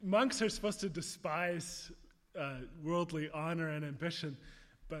monks are supposed to despise worldly honor and ambition,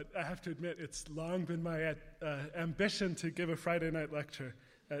 but I have to admit it's long been my ambition to give a Friday night lecture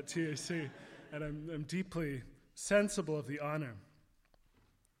at TAC, and I'm deeply sensible of the honor.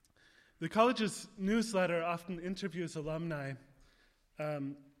 The college's newsletter often interviews alumni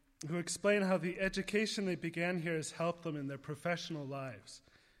who explain how the education they began here has helped them in their professional lives.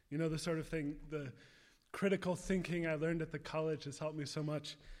 You know, the sort of thing, the critical thinking I learned at the college has helped me so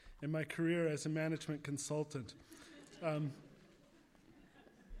much in my career as a management consultant.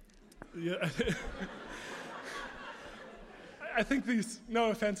 Yeah, I think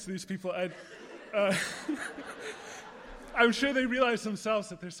no offense to these people, I'm sure they realize themselves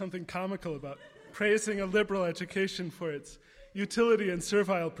that there's something comical about praising a liberal education for its utility and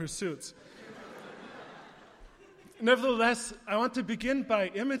servile pursuits. Nevertheless, I want to begin by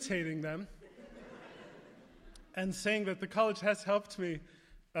imitating them and saying that the college has helped me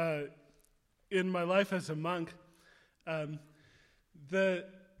in my life as a monk. The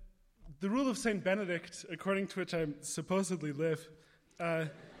rule of St. Benedict, according to which I supposedly live,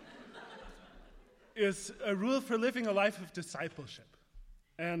 is a rule for living a life of discipleship.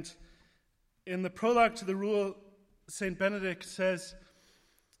 And in the prologue to the rule, St. Benedict says,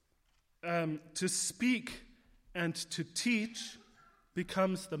 to speak and to teach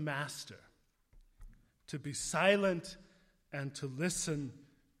becomes the master. To be silent and to listen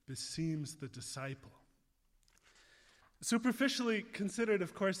beseems the disciple. Superficially considered,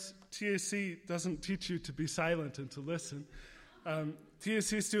 of course, TAC doesn't teach you to be silent and to listen.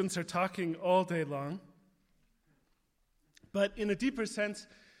 TAC students are talking all day long. But in a deeper sense,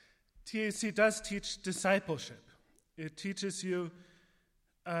 TAC does teach discipleship. It teaches you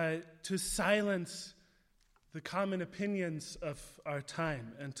to silence the common opinions of our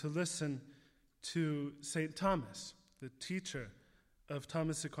time and to listen to St. Thomas, the teacher of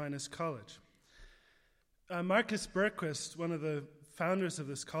Thomas Aquinas College. Marcus Berquist, one of the founders of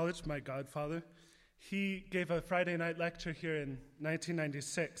this college, my godfather, he gave a Friday night lecture here in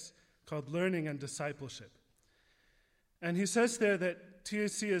 1996 called Learning and Discipleship. And he says there that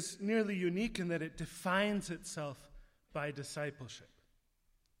TAC is nearly unique in that it defines itself by discipleship.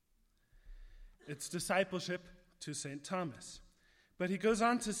 It's discipleship to St. Thomas. But he goes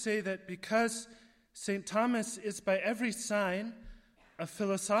on to say that because St. Thomas is by every sign a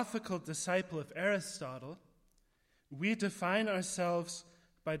philosophical disciple of Aristotle, we define ourselves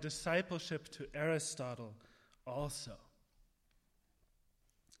by discipleship to Aristotle also.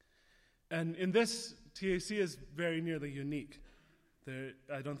 And in this, TAC is very nearly unique.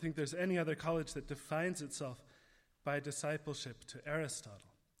 I don't think there's any other college that defines itself by discipleship to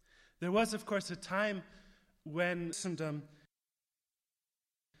Aristotle. There was, of course, a time when Christendom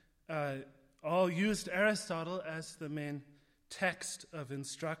all used Aristotle as the main text of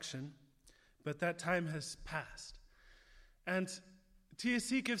instruction, but that time has passed. And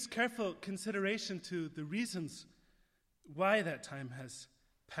TAC gives careful consideration to the reasons why that time has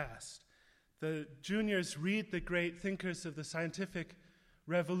passed. The juniors read the great thinkers of the scientific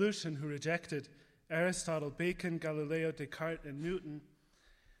revolution who rejected Aristotle, Bacon, Galileo, Descartes, and Newton,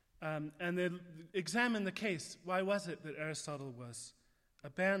 and they examine the case. Why was it that Aristotle was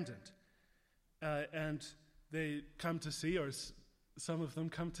abandoned? And they come to see, or some of them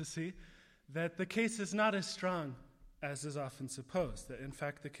come to see, that the case is not as strong as is often supposed, that in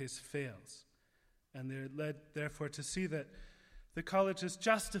fact the case fails. And they're led, therefore, to see that the college is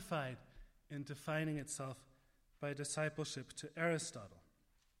justified in defining itself by discipleship to Aristotle.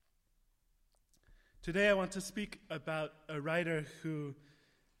 Today I want to speak about a writer who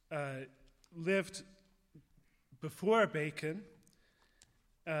lived before Bacon,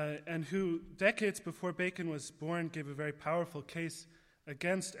 and who, decades before Bacon was born, gave a very powerful case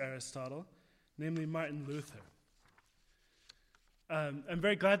against Aristotle, namely Martin Luther. I'm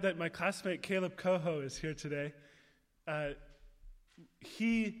very glad that my classmate Caleb Coho is here today.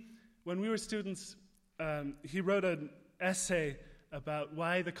 When we were students, he wrote an essay about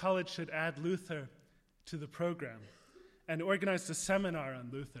why the college should add Luther to the program and organized a seminar on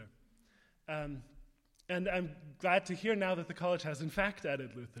Luther. And I'm glad to hear now that the college has in fact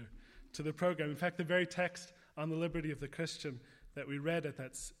added Luther to the program. In fact, the very text on the liberty of the Christian that we read at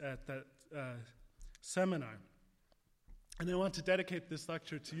that seminar. And I want to dedicate this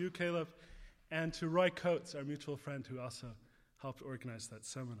lecture to you, Caleb, and to Roy Coates, our mutual friend who also helped organize that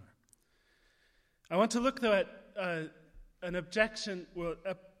seminar. I want to look, though, at an objection,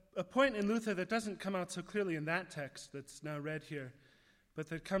 a point in Luther that doesn't come out so clearly in that text that's now read here, but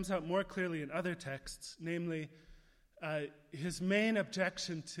that comes out more clearly in other texts, namely his main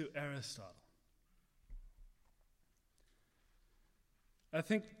objection to Aristotle. I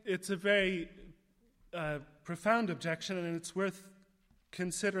think it's a very profound objection, and it's worth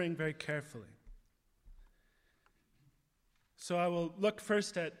considering very carefully. So I will look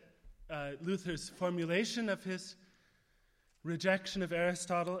first at Luther's formulation of his rejection of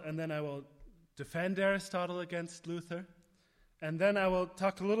Aristotle, and then I will defend Aristotle against Luther, and then I will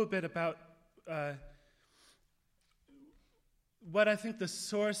talk a little bit about what I think the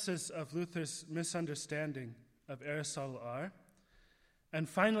sources of Luther's misunderstanding of Aristotle are. And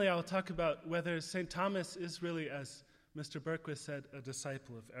finally, I will talk about whether St. Thomas is really, as Mr. Berquist said, a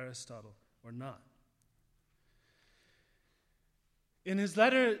disciple of Aristotle or not. In his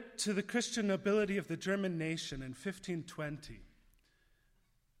letter to the Christian nobility of the German nation in 1520,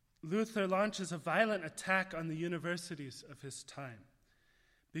 Luther launches a violent attack on the universities of his time,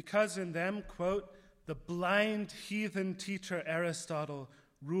 because in them, quote, "the blind heathen teacher Aristotle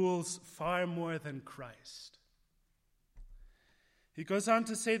rules far more than Christ." He goes on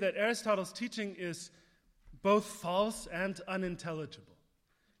to say that Aristotle's teaching is both false and unintelligible.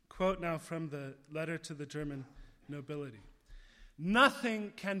 Quote now from the letter to the German nobility.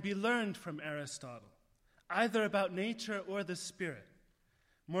 "Nothing can be learned from Aristotle, either about nature or the spirit.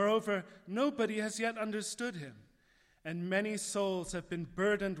 Moreover, nobody has yet understood him, and many souls have been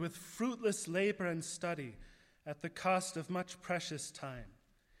burdened with fruitless labor and study at the cost of much precious time.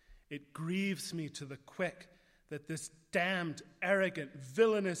 It grieves me to the quick that this damned, arrogant,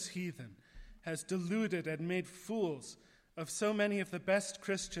 villainous heathen has deluded and made fools of so many of the best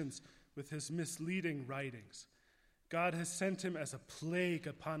Christians with his misleading writings. God has sent him as a plague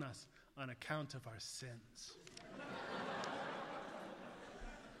upon us on account of our sins."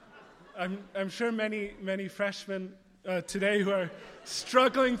 I'm sure many freshmen today who are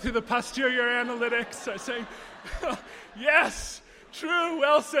struggling through the posterior analytics are saying, "Yes, true,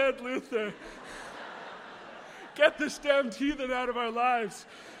 well said, Luther. Get this damned heathen out of our lives."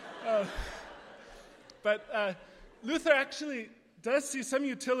 But Luther actually does see some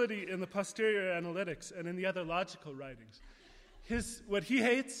utility in the posterior analytics and in the other logical writings. What he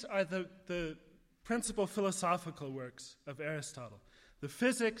hates are the principal philosophical works of Aristotle, the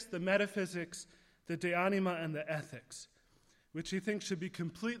physics, the metaphysics, the De Anima, and the ethics, which he thinks should be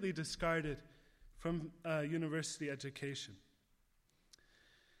completely discarded from university education.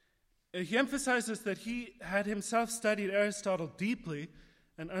 He emphasizes that he had himself studied Aristotle deeply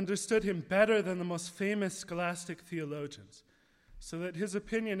and understood him better than the most famous scholastic theologians, so that his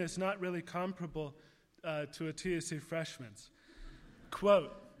opinion is not really comparable to a TSC freshman's.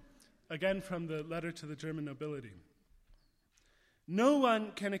 Quote, again from the letter to the German nobility. "No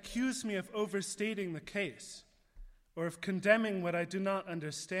one can accuse me of overstating the case or of condemning what I do not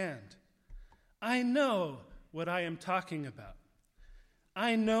understand. I know what I am talking about.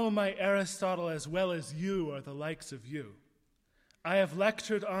 I know my Aristotle as well as you or the likes of you. I have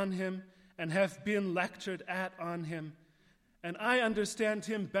lectured on him and have been lectured at on him, and I understand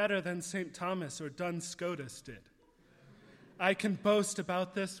him better than St. Thomas or Duns Scotus did. I can boast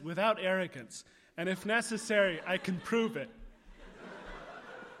about this without arrogance, and if necessary, I can prove it."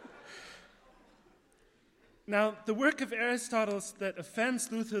 Now, the work of Aristotle's that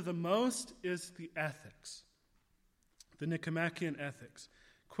offends Luther the most is the Ethics, the Nicomachean Ethics.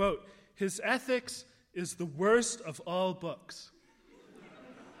 Quote, "His Ethics is the worst of all books.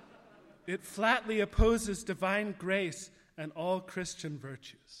 It flatly opposes divine grace and all Christian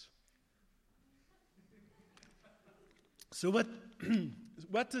virtues." So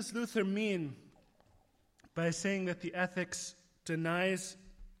what does Luther mean by saying that the Ethics denies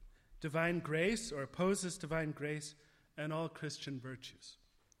divine grace or opposes divine grace and all Christian virtues?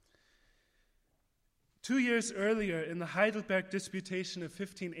 2 years earlier, in the Heidelberg Disputation of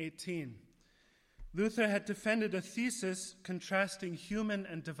 1518, Luther had defended a thesis contrasting human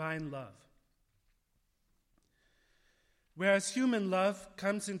and divine love. Whereas human love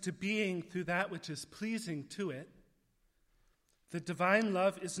comes into being through that which is pleasing to it, the divine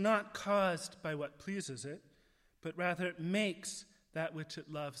love is not caused by what pleases it, but rather it makes that which it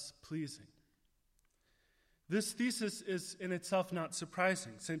loves pleasing. This thesis is in itself not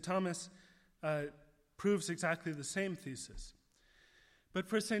surprising. St. Thomas proves exactly the same thesis. But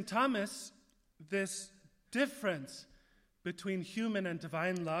for St. Thomas, this difference between human and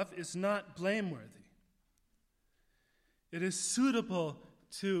divine love is not blameworthy. It is suitable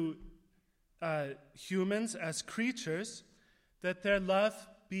to humans as creatures that their love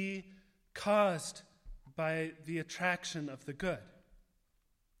be caused by the attraction of the good.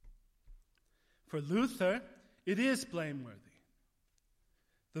 For Luther, it is blameworthy.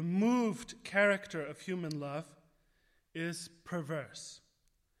 The moved character of human love is perverse.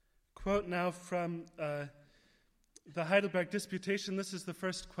 Quote now from the Heidelberg Disputation, this is the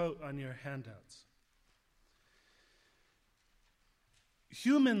first quote on your handouts.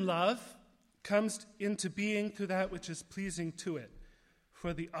 Human love comes into being through that which is pleasing to it,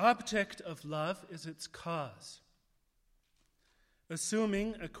 for the object of love is its cause.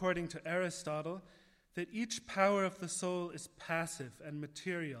 Assuming, according to Aristotle, that each power of the soul is passive and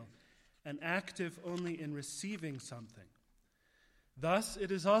material and active only in receiving something. Thus,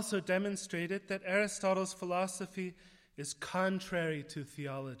 it is also demonstrated that Aristotle's philosophy is contrary to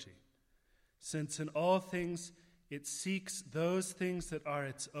theology, since in all things it seeks those things that are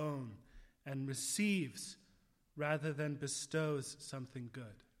its own and receives rather than bestows something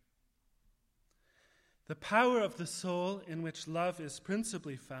good. The power of the soul in which love is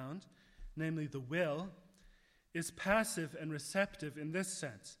principally found, namely the will, is passive and receptive in this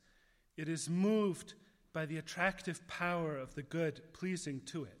sense. It is moved by the attractive power of the good pleasing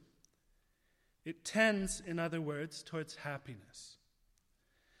to it. It tends, in other words, towards happiness.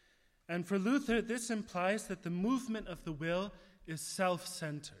 And for Luther, this implies that the movement of the will is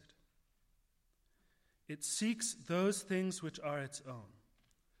self-centered. It seeks those things which are its own.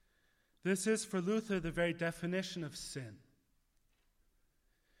 This is, for Luther, the very definition of sin.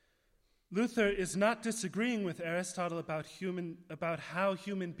 Luther is not disagreeing with Aristotle about how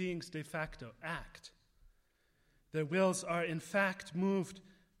human beings de facto act. Their wills are in fact moved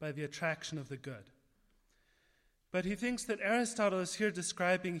by the attraction of the good. But he thinks that Aristotle is here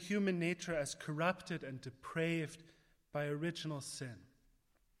describing human nature as corrupted and depraved by original sin.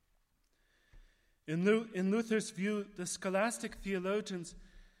 In Luther's view, the scholastic theologians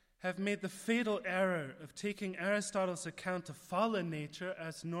have made the fatal error of taking Aristotle's account of fallen nature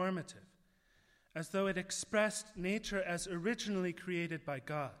as normative, as though it expressed nature as originally created by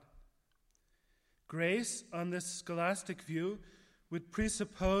God. Grace, on this scholastic view, would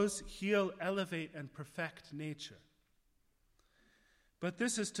presuppose, heal, elevate, and perfect nature. But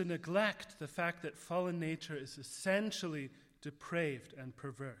this is to neglect the fact that fallen nature is essentially depraved and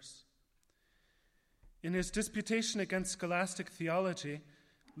perverse. In his disputation against scholastic theology,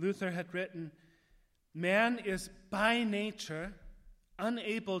 Luther had written, "Man is by nature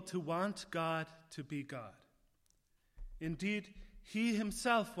unable to want God to be God. Indeed, he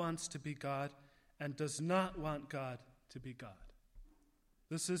himself wants to be God and does not want God to be God."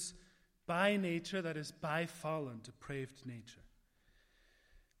 This is by nature, that is, by fallen, depraved nature.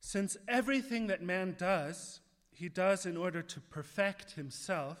 Since everything that man does, he does in order to perfect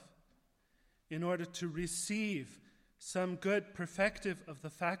himself, in order to receive some good perfective of the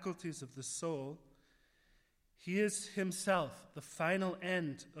faculties of the soul, he is himself the final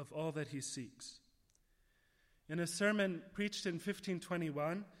end of all that he seeks. In a sermon preached in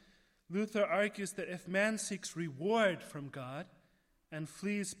 1521, Luther argues that if man seeks reward from God and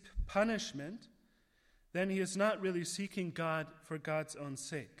flees punishment, then he is not really seeking God for God's own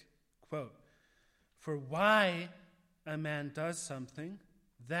sake. Quote, "For why a man does something,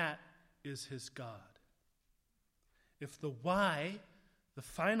 that is his God." If the why, the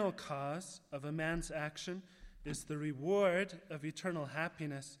final cause of a man's action, is the reward of eternal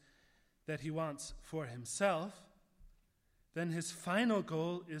happiness that he wants for himself, then his final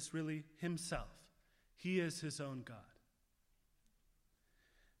goal is really himself. He is his own God.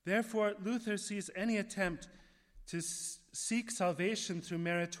 Therefore, Luther sees any attempt to seek salvation through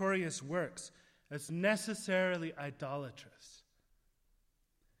meritorious works as necessarily idolatrous.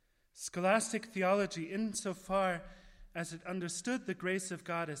 Scholastic theology, insofar as it understood the grace of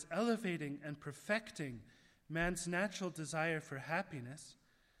God as elevating and perfecting man's natural desire for happiness,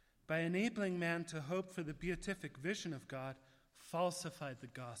 by enabling man to hope for the beatific vision of God, falsified the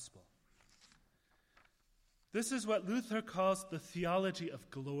gospel. This is what Luther calls the theology of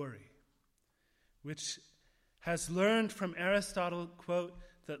glory, which has learned from Aristotle, quote,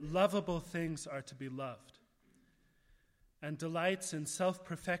 that lovable things are to be loved, and delights in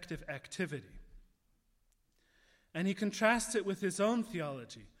self-perfective activity. And he contrasts it with his own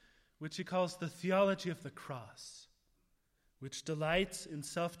theology, which he calls the theology of the cross, which delights in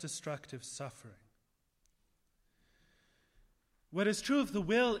self-destructive suffering. What is true of the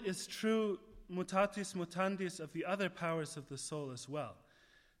will is true mutatis mutandis of the other powers of the soul as well.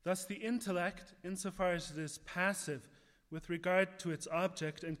 Thus the intellect, insofar as it is passive with regard to its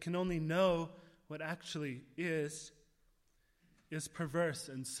object and can only know what actually is perverse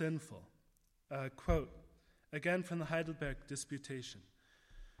and sinful. Quote, again from the Heidelberg Disputation.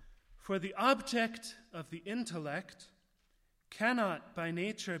 "For the object of the intellect cannot by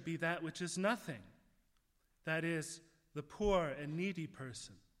nature be that which is nothing, that is, the poor and needy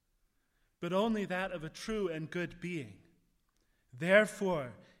person, but only that of a true and good being.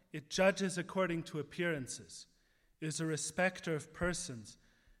 Therefore, it judges according to appearances. is a respecter of persons,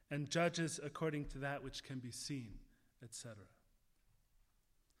 and judges according to that which can be seen, etc.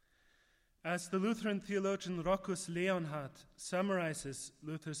 As the Lutheran theologian Rochus Leonhardt summarizes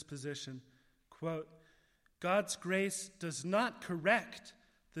Luther's position, quote, God's grace does not correct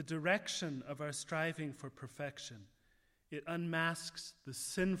the direction of our striving for perfection. It unmasks the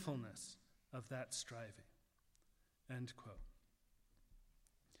sinfulness of that striving. End quote.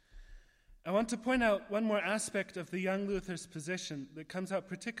 I want to point out one more aspect of the young Luther's position that comes out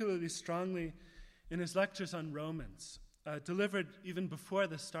particularly strongly in his lectures on Romans, delivered even before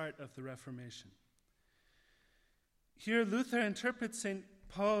the start of the Reformation. Here, Luther interprets St.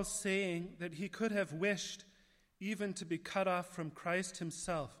 Paul's saying that he could have wished even to be cut off from Christ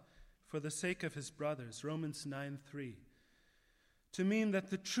himself for the sake of his brothers, Romans 9:3, to mean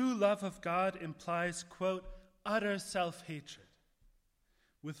that the true love of God implies, quote, utter self-hatred,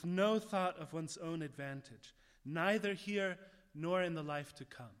 with no thought of one's own advantage, neither here nor in the life to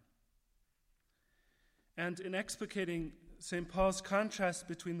come. And in explicating St. Paul's contrast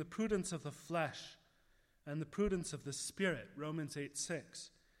between the prudence of the flesh and the prudence of the Spirit, Romans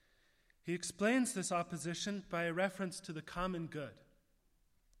 8:6, he explains this opposition by a reference to the common good.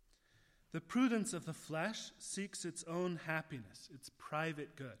 The prudence of the flesh seeks its own happiness, its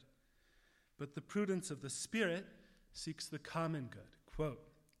private good, but the prudence of the Spirit seeks the common good. Quote,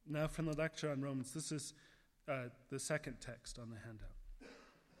 now from the lecture on Romans, this is the second text on the handout.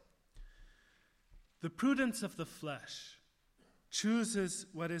 The prudence of the flesh chooses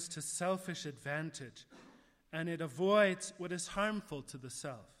what is to selfish advantage, and it avoids what is harmful to the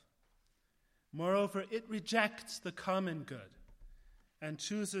self. Moreover, it rejects the common good and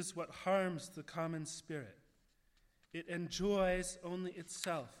chooses what harms the common spirit. It enjoys only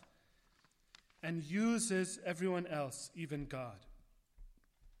itself and uses everyone else, even God.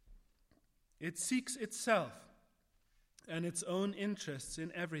 It seeks itself and its own interests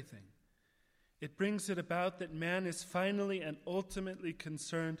in everything. It brings it about that man is finally and ultimately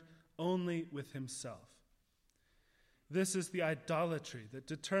concerned only with himself. This is the idolatry that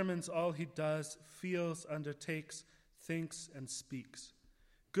determines all he does, feels, undertakes, thinks, and speaks.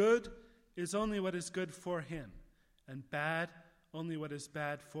 Good is only what is good for him, and bad only what is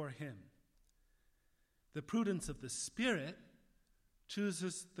bad for him. The prudence of the Spirit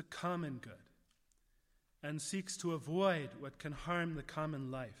chooses the common good and seeks to avoid what can harm the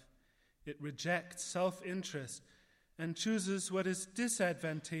common life. It rejects self-interest and chooses what is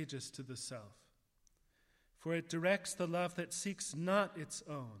disadvantageous to the self. For it directs the love that seeks not its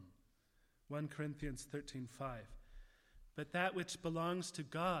own, 1 Corinthians 13:5, but that which belongs to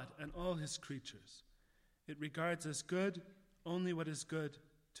God and all his creatures. It regards as good only what is good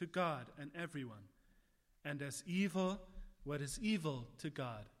to God and everyone, and as evil what is evil to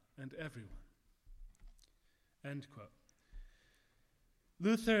God and everyone. End quote.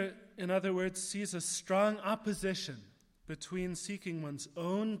 Luther, in other words, sees a strong opposition between seeking one's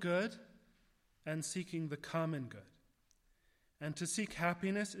own good and seeking the common good. And to seek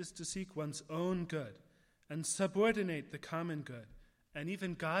happiness is to seek one's own good and subordinate the common good and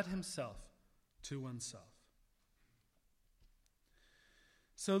even God himself to oneself.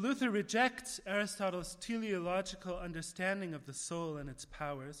 So Luther rejects Aristotle's teleological understanding of the soul and its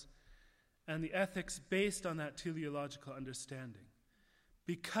powers and the ethics based on that teleological understanding,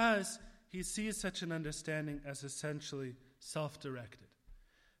 because he sees such an understanding as essentially self-directed.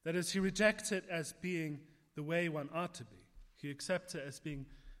 That is, he rejects it as being the way one ought to be. He accepts it as being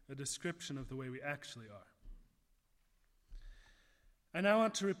a description of the way we actually are. I now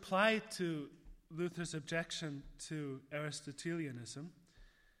want to reply to Luther's objection to Aristotelianism,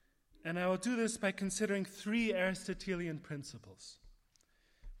 and I will do this by considering 3 Aristotelian principles,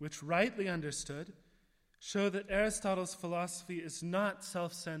 which, rightly understood, show that Aristotle's philosophy is not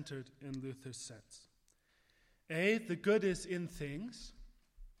self-centered in Luther's sense. A, the good is in things.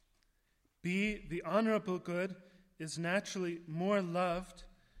 B, the honorable good is naturally more loved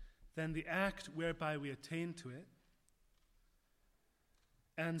than the act whereby we attain to it.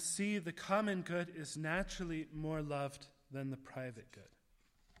 And C, the common good is naturally more loved than the private good.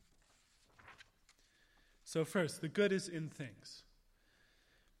 So first, the good is in things.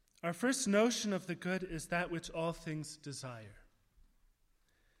 Our first notion of the good is that which all things desire.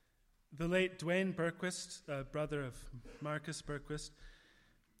 The late Dwayne Berquist, brother of Marcus Berquist,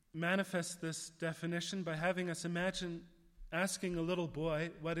 manifests this definition by having us imagine asking a little boy,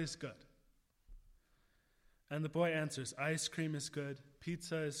 what is good? And the boy answers, ice cream is good,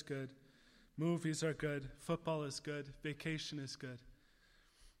 pizza is good, movies are good, football is good, vacation is good.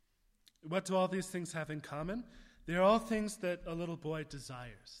 What do all these things have in common? They're all things that a little boy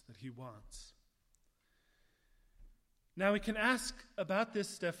desires, that he wants. Now we can ask about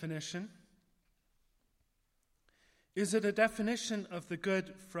this definition. Is it a definition of the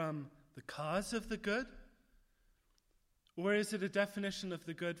good from the cause of the good? Or is it a definition of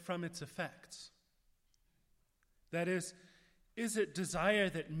the good from its effects? That is it desire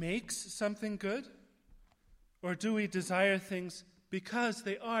that makes something good? Or do we desire things because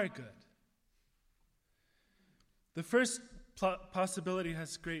they are good? The first possibility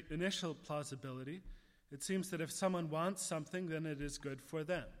has great initial plausibility. It seems that if someone wants something, then it is good for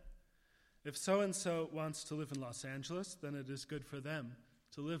them. If so-and-so wants to live in Los Angeles, then it is good for them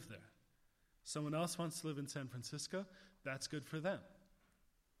to live there. Someone else wants to live in San Francisco, that's good for them.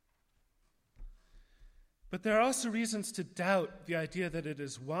 But there are also reasons to doubt the idea that it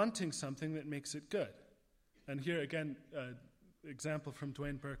is wanting something that makes it good. And here again, example from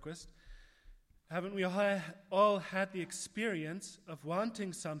Dwayne Berquist. Haven't we all had the experience of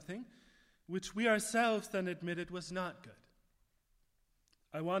wanting something which we ourselves then admitted was not good?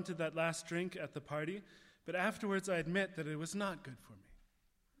 I wanted that last drink at the party, but afterwards I admit that it was not good for me.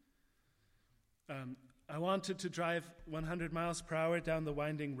 I wanted to drive 100 miles per hour down the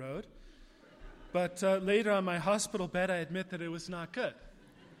winding road, but later on my hospital bed I admit that it was not good.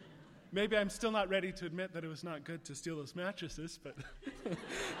 Maybe I'm still not ready to admit that it was not good to steal those mattresses, but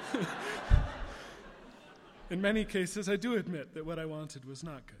in many cases I do admit that what I wanted was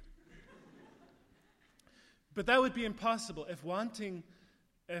not good. But that would be impossible if wanting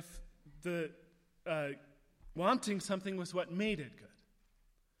something was what made it good.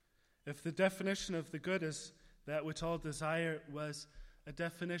 If the definition of the good is that which all desire was a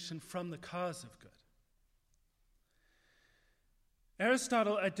definition from the cause of good.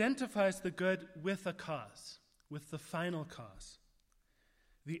 Aristotle identifies the good with a cause, with the final cause.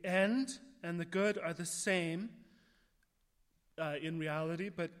 The end and the good are the same in reality,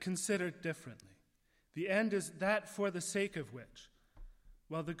 but considered differently. The end is that for the sake of which,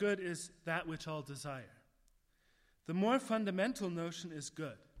 while the good is that which all desire. The more fundamental notion is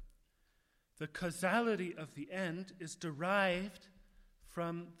good. The causality of the end is derived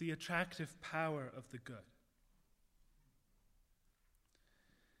from the attractive power of the good.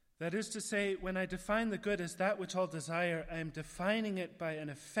 That is to say, when I define the good as that which all desire, I am defining it by an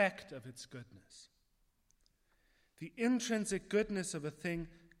effect of its goodness. The intrinsic goodness of a thing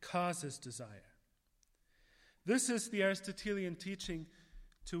causes desire. This is the Aristotelian teaching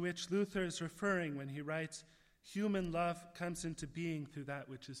to which Luther is referring when he writes, "Human love comes into being through that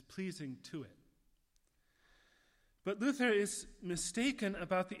which is pleasing to it." But Luther is mistaken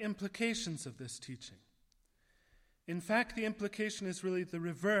about the implications of this teaching. In fact, the implication is really the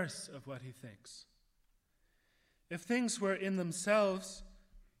reverse of what he thinks. If things were in themselves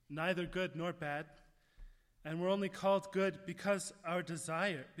neither good nor bad, and were only called good because of our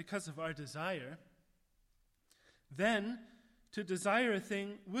desire, then to desire a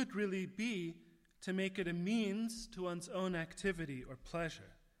thing would really be to make it a means to one's own activity or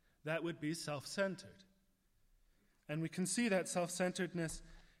pleasure. That would be self-centered. And we can see that self-centeredness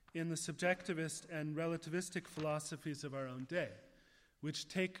in the subjectivist and relativistic philosophies of our own day, which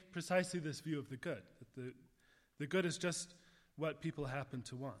take precisely this view of the good, that the good is just what people happen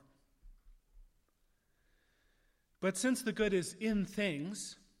to want. But since the good is in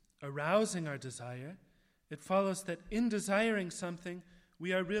things, arousing our desire, it follows that in desiring something,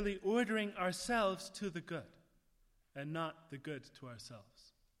 we are really ordering ourselves to the good, and not the good to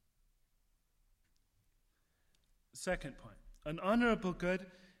ourselves. Second point, an honorable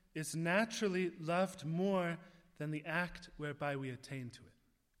good is naturally loved more than the act whereby we attain to it.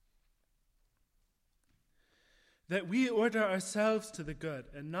 That we order ourselves to the good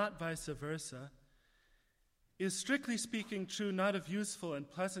and not vice versa is strictly speaking true not of useful and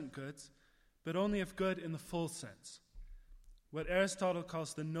pleasant goods, but only of good in the full sense, what Aristotle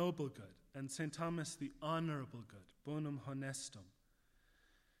calls the noble good, and St. Thomas the honorable good, bonum honestum.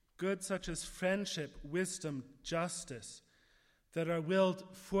 Good such as friendship, wisdom, justice, that are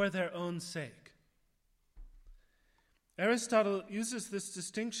willed for their own sake. Aristotle uses this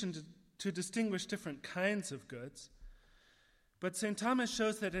distinction to distinguish different kinds of goods, but St. Thomas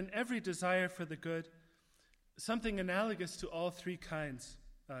shows that in every desire for the good, something analogous to all three kinds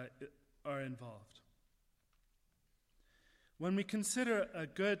are involved. When we consider a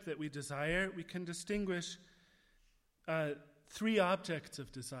good that we desire, we can distinguish three objects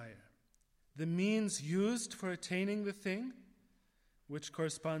of desire. The means used for attaining the thing, which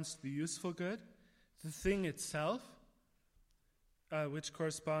corresponds to the useful good, the thing itself, which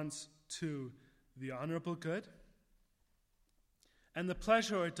corresponds to the honorable good, and the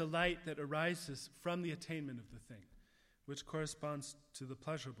pleasure or delight that arises from the attainment of the thing, which corresponds to the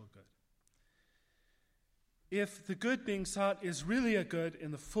pleasurable good. if the good being sought is really a good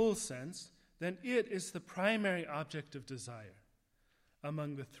in the full sense, then it is the primary object of desire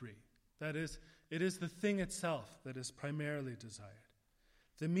among the three. That is, it is the thing itself that is primarily desired.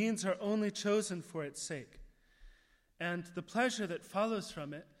 The means are only chosen for its sake, and the pleasure that follows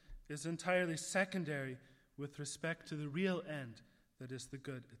from it is entirely secondary with respect to the real end that is the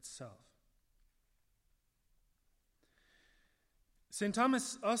good itself. St.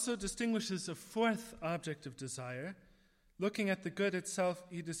 Thomas also distinguishes a fourth object of desire. Looking at the good itself,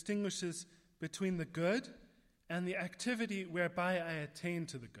 he distinguishes between the good and the activity whereby I attain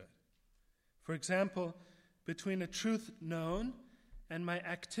to the good. For example, between a truth known and my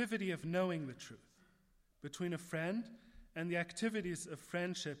activity of knowing the truth, between a friend and the activities of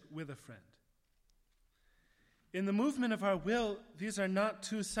friendship with a friend. In the movement of our will, these are not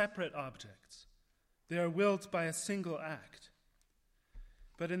two separate objects. They are willed by a single act.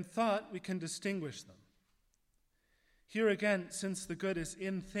 But in thought, we can distinguish them. Here again, since the good is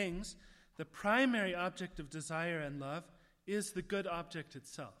in things, the primary object of desire and love is the good object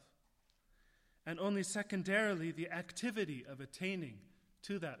itself, and only secondarily the activity of attaining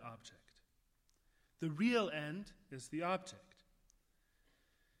to that object. The real end is the object.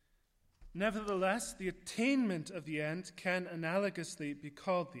 Nevertheless, the attainment of the end can analogously be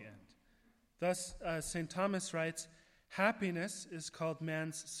called the end. Thus, St. Thomas writes, happiness is called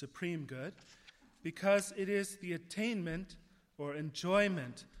man's supreme good because it is the attainment or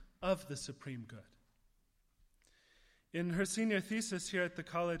enjoyment of the supreme good. In her senior thesis here at the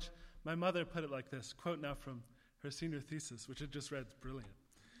college, my mother put it like this, quote now from her senior thesis, which I just read, brilliant.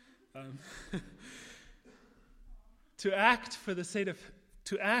 To act for the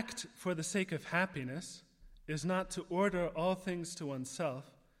sake of happiness is not to order all things to oneself,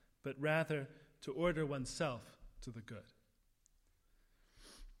 but rather to order oneself to the good.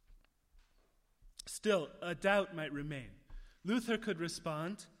 Still, a doubt might remain. Luther could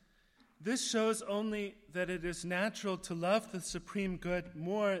respond, this shows only that it is natural to love the supreme good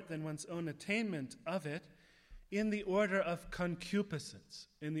more than one's own attainment of it in the order of concupiscence,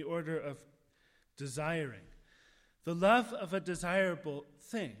 in the order of desiring. The love of a desirable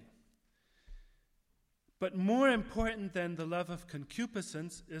thing. But more important than the love of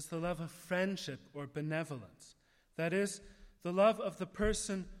concupiscence is the love of friendship or benevolence. That is, the love of the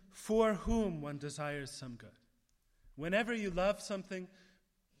person for whom one desires some good. Whenever you love something,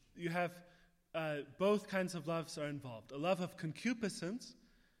 you have both kinds of loves are involved. A love of concupiscence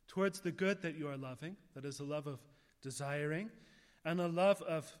towards the good that you are loving, that is a love of desiring, and a love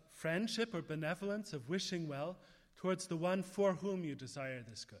of friendship or benevolence, of wishing well, towards the one for whom you desire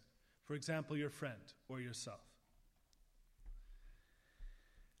this good. For example, your friend or yourself.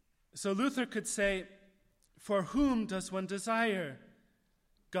 So Luther could say, for whom does one desire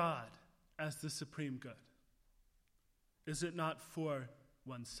God as the supreme good? Is it not for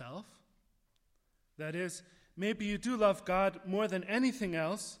oneself? That is, maybe you do love God more than anything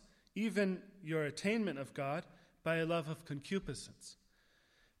else, even your attainment of God, by a love of concupiscence.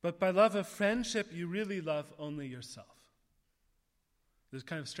 But by love of friendship, you really love only yourself. It's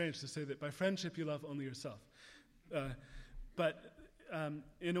kind of strange to say that by friendship you love only yourself. But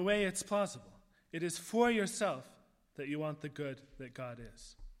in a way it's plausible. It is for yourself that you want the good that God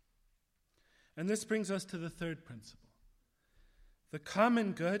is. And this brings us to the third principle. The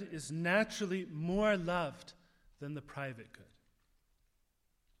common good is naturally more loved than the private good.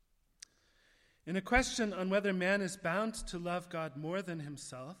 In a question on whether man is bound to love God more than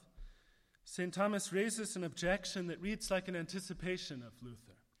himself, St. Thomas raises an objection that reads like an anticipation of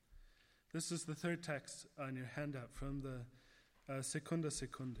Luther. This is the third text on your handout from the Secunda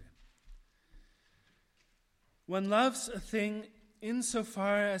Secundae. One loves a thing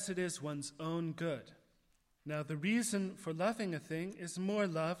insofar as it is one's own good. Now the reason for loving a thing is more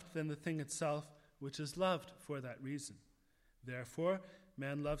loved than the thing itself, which is loved for that reason. Therefore,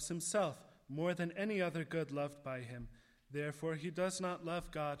 man loves himself more than any other good loved by him. Therefore, he does not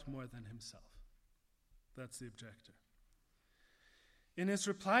love God more than himself. That's the objector. In his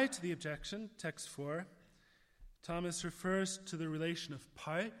reply to the objection, text 4, Thomas refers to the relation of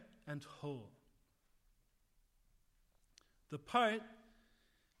part and whole. The part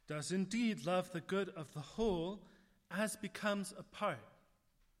does indeed love the good of the whole as becomes a part,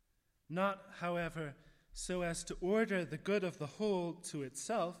 not, however, so as to order the good of the whole to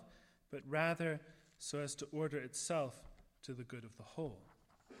itself, but rather so as to order itself to the good of the whole.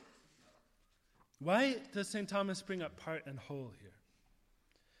 Why does St. Thomas bring up part and whole here?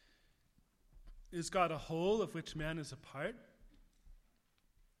 Is God a whole of which man is a part?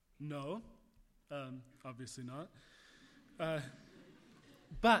 No, obviously not.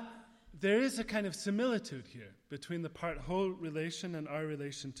 But there is a kind of similitude here between the part-whole relation and our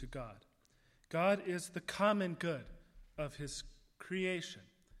relation to God. God is the common good of his creation.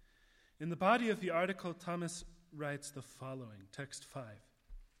 In the body of the article, Thomas writes the following, text 5.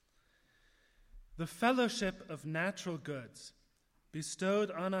 The fellowship of natural goods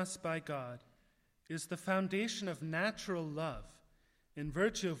bestowed on us by God is the foundation of natural love, in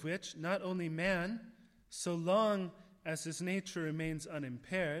virtue of which not only man, so long as his nature remains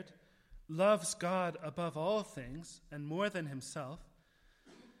unimpaired, loves God above all things and more than himself,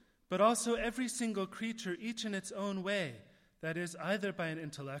 but also every single creature, each in its own way, that is, either by an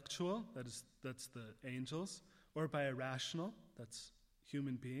intellectual, that's the angels, or by a rational, that's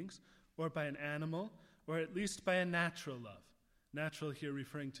human beings, or by an animal, or at least by a natural love. Natural here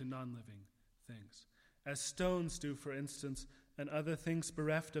referring to non-living things, as stones do, for instance, and other things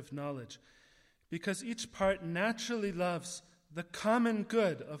bereft of knowledge, because each part naturally loves the common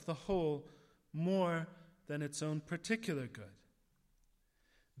good of the whole more than its own particular good.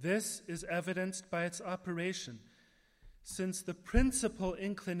 This is evidenced by its operation, since the principal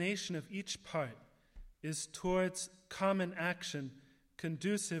inclination of each part is towards common action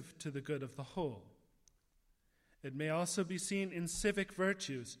conducive to the good of the whole. It may also be seen in civic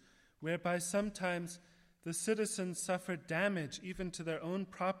virtues, whereby sometimes the citizens suffer damage even to their own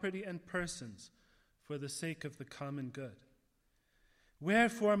property and persons for the sake of the common good.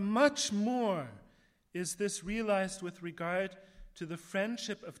 Wherefore, much more is this realized with regard to the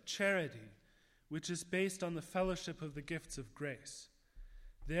friendship of charity, which is based on the fellowship of the gifts of grace.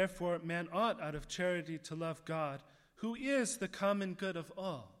 Therefore, man ought out of charity to love God, who is the common good of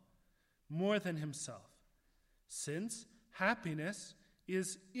all, more than himself, since happiness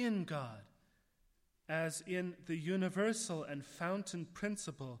is in God, as in the universal and fountain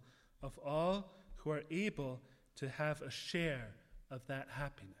principle of all who are able to have a share of that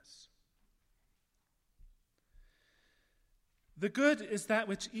happiness. The good is that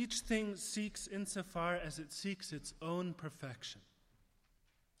which each thing seeks insofar as it seeks its own perfection.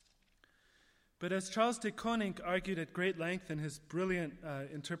 But as Charles de Koninck argued at great length in his brilliant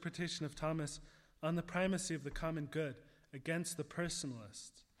interpretation of Thomas on the primacy of the common good against the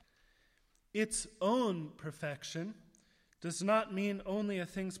personalists, its own perfection does not mean only a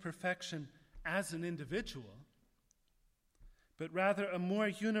thing's perfection as an individual, but rather a more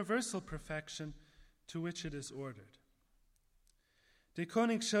universal perfection to which it is ordered. De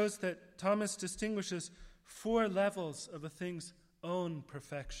Koninck shows that Thomas distinguishes 4 levels of a thing's own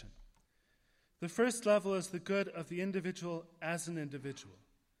perfection. The first level is the good of the individual as an individual.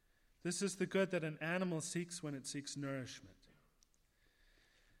 This is the good that an animal seeks when it seeks nourishment.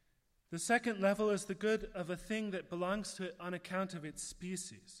 The second level is the good of a thing that belongs to it on account of its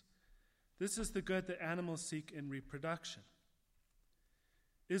species. This is the good that animals seek in reproduction.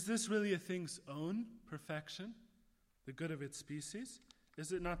 Is this really a thing's own perfection, the good of its species?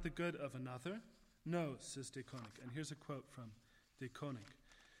 Is it not the good of another? No, says de Koninck. And here's a quote from de Koninck.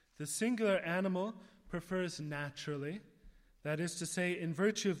 The singular animal prefers naturally, that is to say, in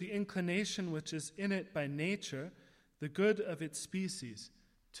virtue of the inclination which is in it by nature, the good of its species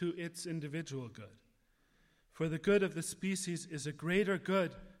to its individual good. For the good of the species is a greater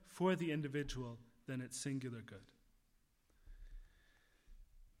good for the individual than its singular good.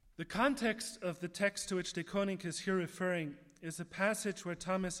 The context of the text to which de Koninck is here referring is a passage where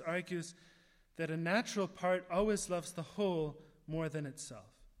Thomas argues that a natural part always loves the whole more than itself.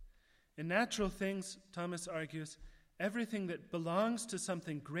 In natural things, Thomas argues, everything that belongs to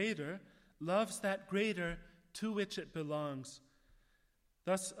something greater loves that greater to which it belongs.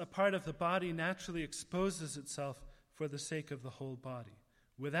 Thus, a part of the body naturally exposes itself for the sake of the whole body.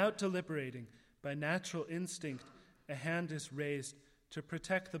 Without deliberating, by natural instinct, a hand is raised to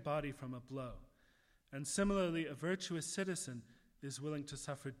protect the body from a blow. And similarly, a virtuous citizen is willing to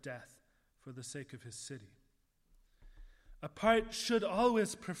suffer death for the sake of his city. A part should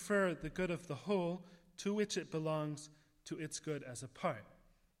always prefer the good of the whole to which it belongs to its good as a part.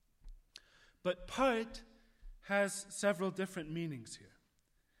 But part has several different meanings here.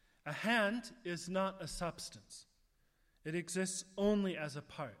 A hand is not a substance. It exists only as a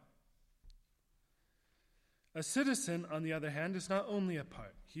part. A citizen, on the other hand, is not only a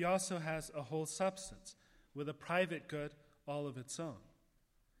part. He also has a whole substance with a private good all of its own.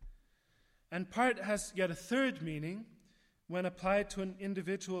 And part has yet a third meaning when applied to an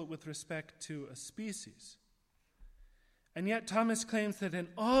individual with respect to a species. And yet Thomas claims that in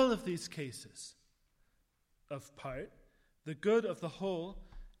all of these cases of part, the good of the whole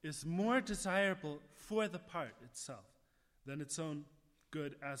is more desirable for the part itself than its own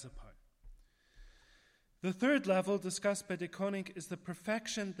good as a part. The third level discussed by de Koning is the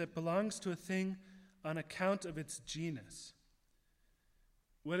perfection that belongs to a thing on account of its genus.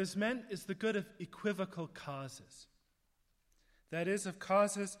 What is meant is the good of equivocal causes. That is, of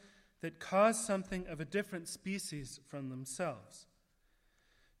causes that cause something of a different species from themselves.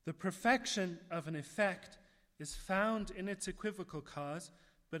 The perfection of an effect is found in its equivocal cause,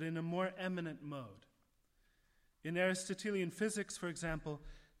 but in a more eminent mode. In Aristotelian physics, for example,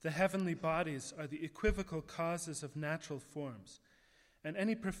 the heavenly bodies are the equivocal causes of natural forms, and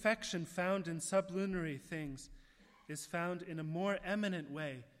any perfection found in sublunary things is found in a more eminent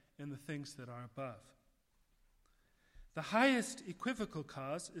way in the things that are above. The highest equivocal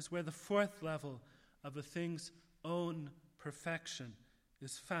cause is where the fourth level of a thing's own perfection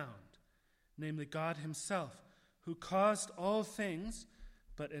is found, namely God himself, who caused all things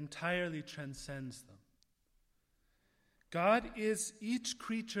but entirely transcends them. God is each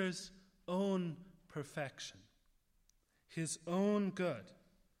creature's own perfection, his own good,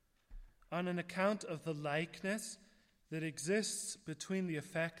 on an account of the likeness that exists between the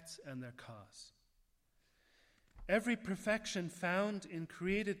effects and their cause. Every perfection found in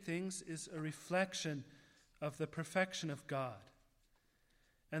created things is a reflection of the perfection of God.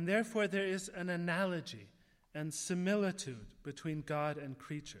 And therefore there is an analogy and similitude between God and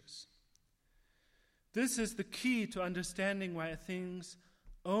creatures. This is the key to understanding why a thing's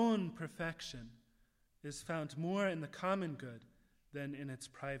own perfection is found more in the common good than in its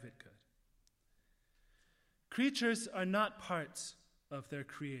private good. Creatures are not parts of their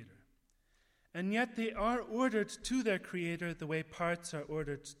Creator, and yet they are ordered to their Creator the way parts are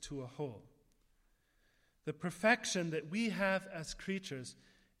ordered to a whole. The perfection that we have as creatures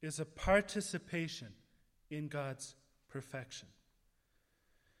is a participation in God's perfection.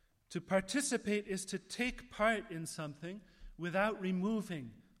 To participate is to take part in something without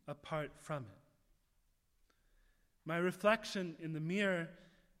removing a part from it. My reflection in the mirror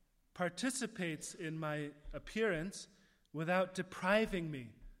participates in my appearance without depriving me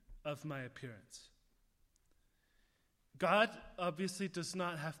of my appearance. God obviously does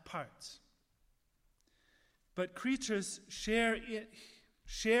not have parts, but creatures share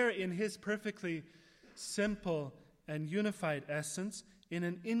in his perfectly simple and unified essence in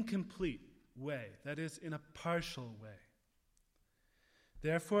an incomplete way, that is, in a partial way.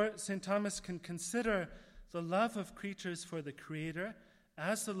 Therefore, St. Thomas can consider the love of creatures for the Creator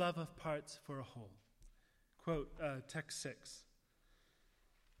as the love of parts for a whole. Quote, text 6.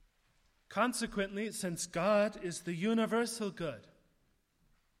 Consequently, since God is the universal good,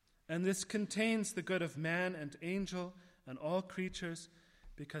 and this contains the good of man and angel and all creatures,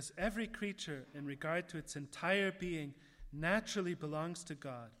 because every creature, in regard to its entire being, naturally belongs to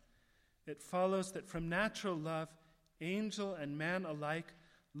God, it follows that from natural love, angel and man alike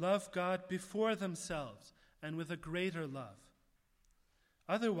love God before themselves and with a greater love.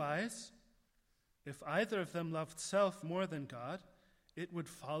 Otherwise, if either of them loved self more than God, it would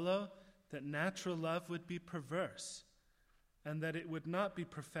follow that natural love would be perverse and that it would not be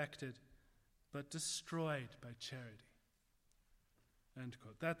perfected but destroyed by charity. End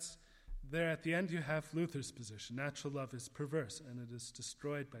quote. That's there at the end you have Luther's position. Natural love is perverse and it is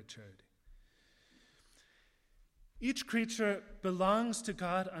destroyed by charity. Each creature belongs to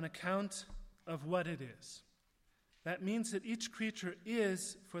God on account of what it is. That means that each creature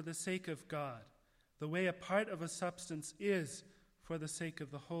is for the sake of God, the way a part of a substance is for the sake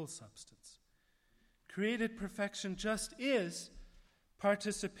of the whole substance. Created perfection just is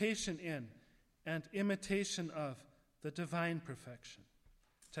participation in and imitation of the divine perfection.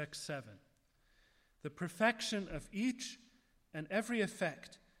 Text 7. The perfection of each and every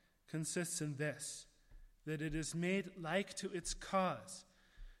effect consists in this, that it is made like to its cause,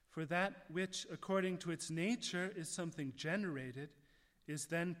 for that which, according to its nature, is something generated, is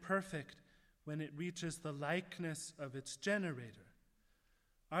then perfect when it reaches the likeness of its generator.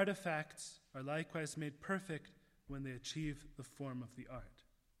 Artifacts are likewise made perfect when they achieve the form of the art.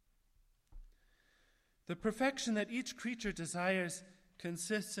 The perfection that each creature desires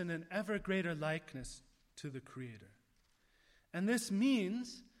consists in an ever greater likeness to the Creator. And this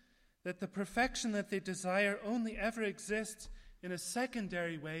means that the perfection that they desire only ever exists in a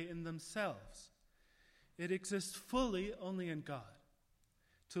secondary way in themselves. It exists fully only in God.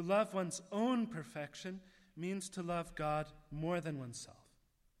 To love one's own perfection means to love God more than oneself.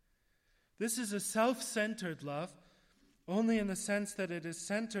 This is a self-centered love only in the sense that it is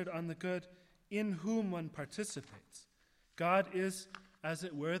centered on the good in whom one participates. God is, as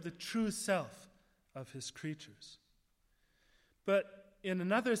it were, the true self of his creatures. But in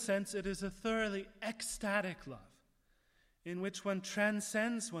another sense, it is a thoroughly ecstatic love, in which one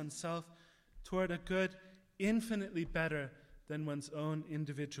transcends oneself toward a good infinitely better than one's own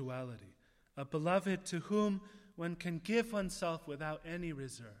individuality, a beloved to whom one can give oneself without any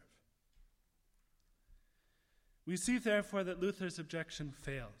reserve. We see, therefore, that Luther's objection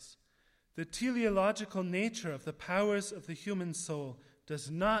fails. The teleological nature of the powers of the human soul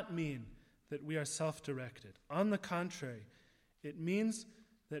does not mean that we are self-directed. On the contrary, it means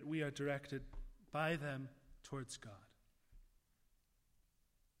that we are directed by them towards God.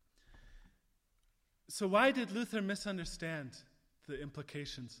 So why did Luther misunderstand the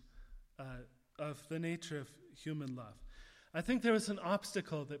implications of the nature of human love? I think there was an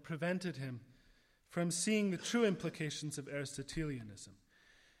obstacle that prevented him from seeing the true implications of Aristotelianism.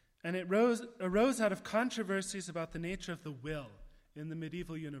 And it arose out of controversies about the nature of the will in the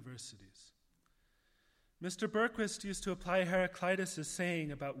medieval universities. Mr. Berquist used to apply Heraclitus'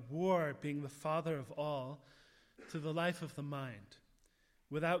 saying about war being the father of all to the life of the mind.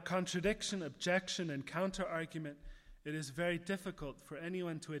 Without contradiction, objection, and counter-argument, it is very difficult for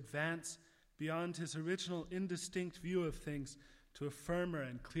anyone to advance beyond his original indistinct view of things to a firmer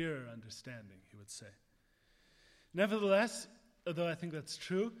and clearer understanding, he would say. Nevertheless, although I think that's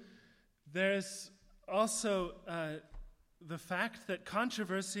true, there's also the fact that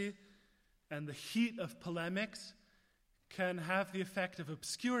controversy and the heat of polemics can have the effect of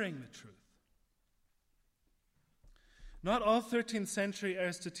obscuring the truth. Not all 13th century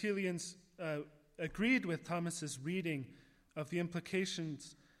Aristotelians agreed with Thomas's reading of the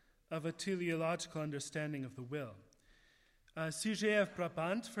implications of a teleological understanding of the will. Suger of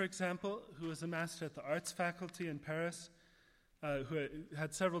Brabant, for example, who was a master at the arts faculty in Paris, who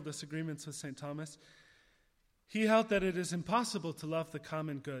had several disagreements with St. Thomas, he held that it is impossible to love the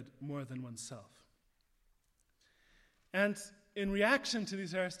common good more than oneself. And in reaction to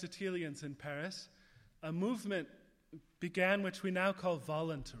these Aristotelians in Paris, a movement began which we now call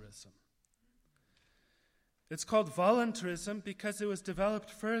voluntarism. It's called voluntarism because it was developed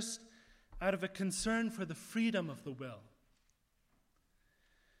first out of a concern for the freedom of the will.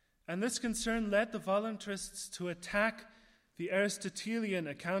 And this concern led the voluntarists to attack the Aristotelian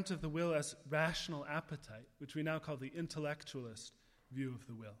account of the will as rational appetite, which we now call the intellectualist view of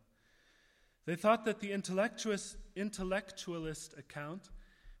the will. They thought that the intellectualist account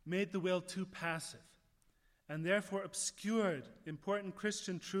made the will too passive and therefore obscured important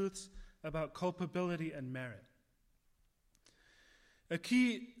Christian truths about culpability and merit. A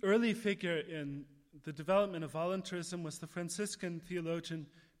key early figure in the development of voluntarism was the Franciscan theologian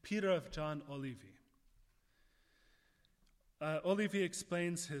Peter of John Olivi. Olivi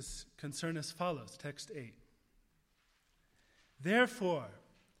explains his concern as follows, text 8. Therefore,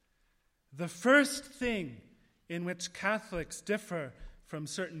 the first thing in which Catholics differ from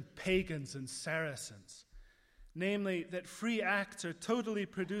certain pagans and Saracens, namely that free acts are totally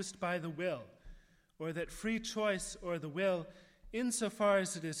produced by the will, or that free choice or the will, insofar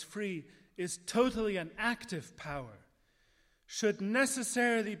as it is free, is totally an active power, should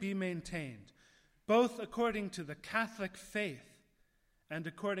necessarily be maintained, both according to the Catholic faith and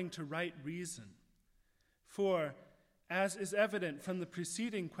according to right reason. For, as is evident from the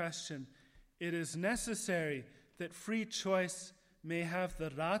preceding question, it is necessary that free choice may have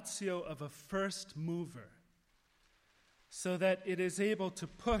the ratio of a first mover, so that it is able to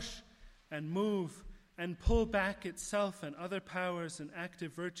push and move and pull back itself and other powers and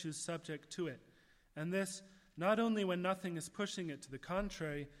active virtues subject to it, and this not only when nothing is pushing it to the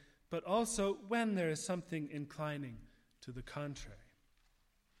contrary, but also when there is something inclining to the contrary.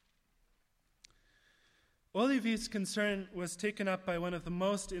 Olivi's concern was taken up by one of the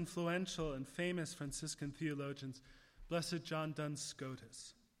most influential and famous Franciscan theologians, Blessed John Duns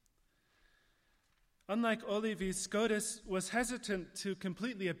Scotus. Unlike Olivi, Scotus was hesitant to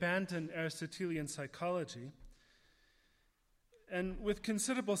completely abandon Aristotelian psychology, and with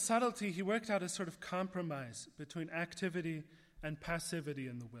considerable subtlety, he worked out a sort of compromise between activity and passivity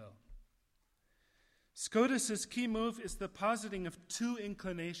in the will. Scotus's key move is the positing of two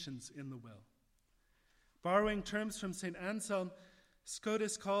inclinations in the will. Borrowing terms from St. Anselm,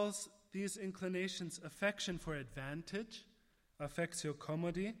 Scotus calls these inclinations affection for advantage, affectio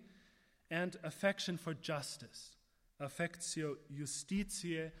commodi, and affection for justice, affectio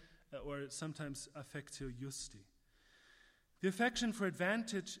justitiae, or sometimes affectio justi. The affection for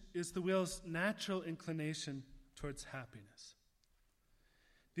advantage is the will's natural inclination towards happiness.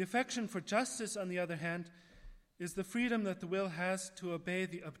 The affection for justice, on the other hand, is the freedom that the will has to obey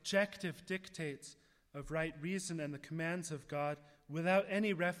the objective dictates of right reason and the commands of God without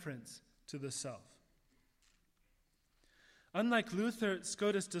any reference to the self. Unlike Luther,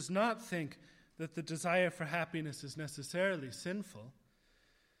 Scotus does not think that the desire for happiness is necessarily sinful,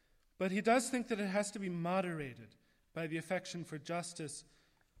 But he does think that it has to be moderated by the affection for justice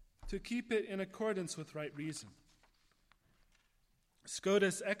to keep it in accordance with right reason.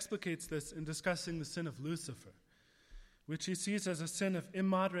 Scotus explicates this in discussing the sin of Lucifer, which he sees as a sin of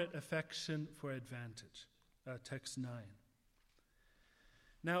immoderate affection for advantage. Text 9.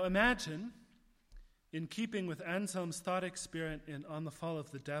 Now imagine, in keeping with Anselm's thought experiment in On the Fall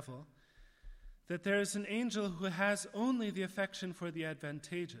of the Devil, that there is an angel who has only the affection for the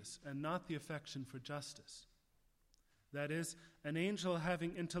advantageous and not the affection for justice. That is, an angel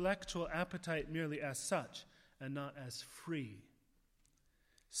having intellectual appetite merely as such and not as free.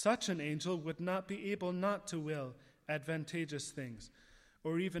 Such an angel would not be able not to will advantageous things,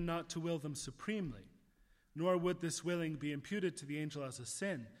 or even not to will them supremely, nor would this willing be imputed to the angel as a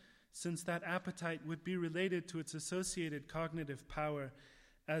sin, since that appetite would be related to its associated cognitive power,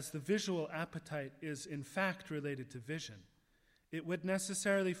 as the visual appetite is in fact related to vision. It would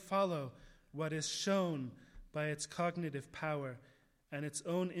necessarily follow what is shown by its cognitive power and its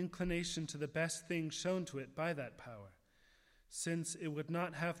own inclination to the best thing shown to it by that power, since it would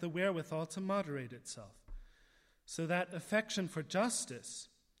not have the wherewithal to moderate itself. So that affection for justice,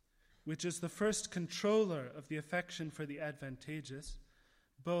 which is the first controller of the affection for the advantageous,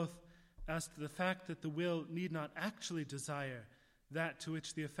 both as to the fact that the will need not actually desire that to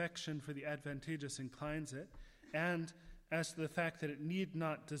which the affection for the advantageous inclines it, and as to the fact that it need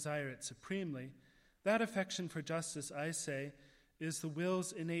not desire it supremely, that affection for justice, I say, is the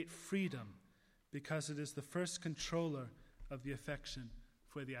will's innate freedom, because it is the first controller of the affection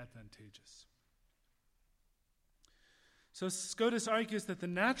for the advantageous. So Scotus argues that the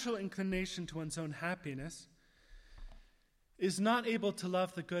natural inclination to one's own happiness is not able to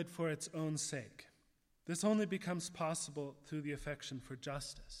love the good for its own sake. This only becomes possible through the affection for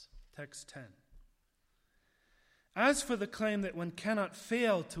justice. Text 10. As for the claim that one cannot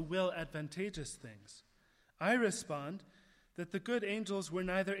fail to will advantageous things, I respond that the good angels were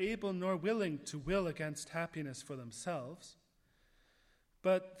neither able nor willing to will against happiness for themselves,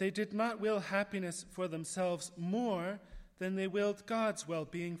 but they did not will happiness for themselves more than they willed God's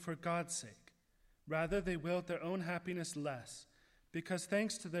well-being for God's sake. Rather, they willed their own happiness less, because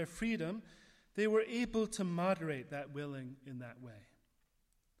thanks to their freedom, they were able to moderate that willing in that way.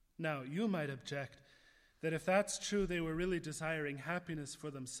 Now, you might object that if that's true, they were really desiring happiness for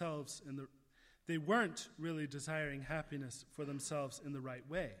themselves they weren't really desiring happiness for themselves in the right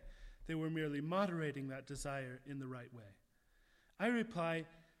way. They were merely moderating that desire in the right way. I reply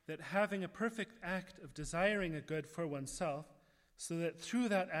that having a perfect act of desiring a good for oneself, so that through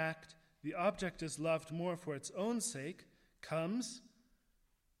that act the object is loved more for its own sake, comes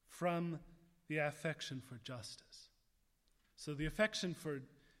from the affection for justice. So the affection for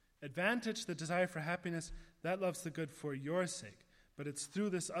advantage, the desire for happiness, that loves the good for your sake. But it's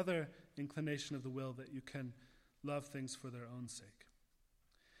through this other inclination of the will that you can love things for their own sake.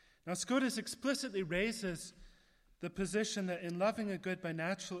 Now, Scotus explicitly raises the position that in loving a good by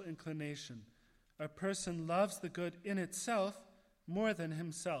natural inclination, a person loves the good in itself more than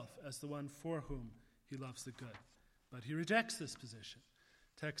himself as the one for whom he loves the good. But he rejects this position.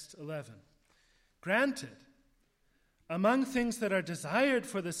 Text 11. Granted, among things that are desired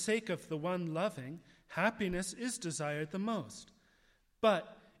for the sake of the one loving, happiness is desired the most.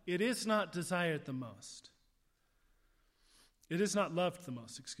 But it is not desired the most. It is not loved the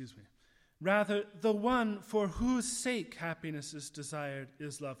most, Rather, the one for whose sake happiness is desired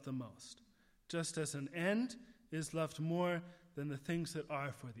is loved the most, just as an end is loved more than the things that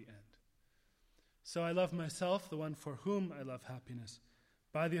are for the end. So I love myself, the one for whom I love happiness,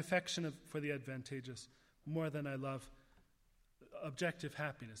 by the affection for the advantageous, more than I love objective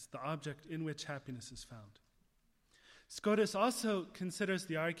happiness, the object in which happiness is found. Scotus also considers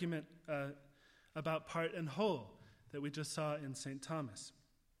the argument about part and whole that we just saw in St. Thomas.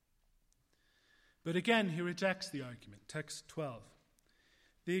 But again, he rejects the argument. Text 12.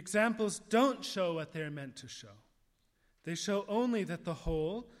 The examples don't show what they're meant to show. They show only that the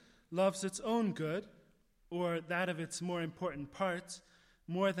whole loves its own good, or that of its more important parts,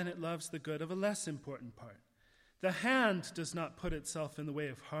 more than it loves the good of a less important part. The hand does not put itself in the way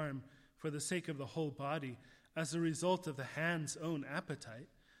of harm for the sake of the whole body as a result of the hand's own appetite.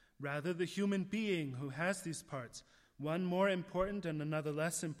 Rather, the human being who has these parts, one more important and another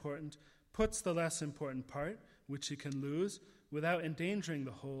less important, puts the less important part, which he can lose, without endangering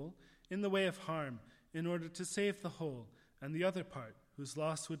the whole, in the way of harm, in order to save the whole, and the other part, whose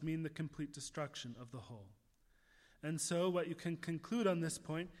loss would mean the complete destruction of the whole. And so what you can conclude on this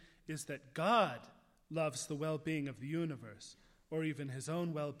point is that God loves the well-being of the universe, or even his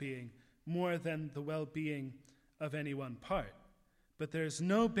own well-being, more than the well-being of any one part. but there is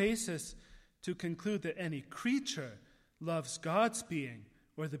no basis to conclude that any creature loves God's being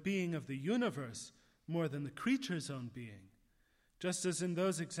or the being of the universe more than the creature's own being. Just as in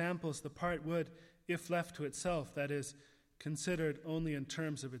those examples, the part would, if left to itself, that is, considered only in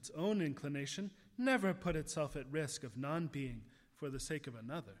terms of its own inclination, never put itself at risk of non-being for the sake of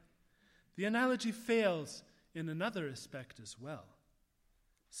another. The analogy fails in another respect as well.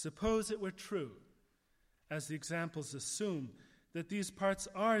 Suppose it were true, as the examples assume, that these parts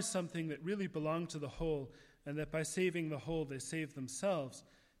are something that really belong to the whole, and that by saving the whole they save themselves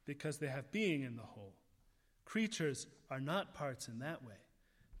because they have being in the whole. Creatures are not parts in that way.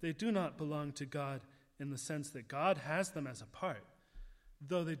 They do not belong to God in the sense that God has them as a part,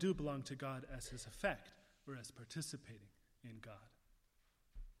 though they do belong to God as his effect, or as participating in God.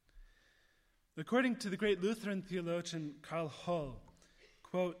 According to the great Lutheran theologian Karl Hull,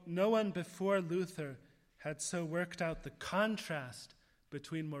 quote, "No one before Luther had so worked out the contrast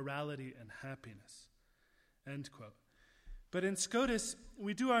between morality and happiness," end quote. But in Scotus,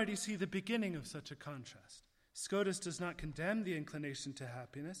 we do already see the beginning of such a contrast. Scotus does not condemn the inclination to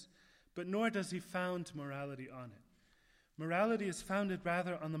happiness, but nor does he found morality on it. Morality is founded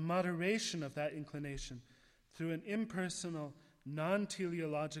rather on the moderation of that inclination through an impersonal,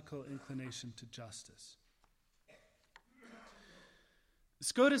 non-teleological inclination to justice.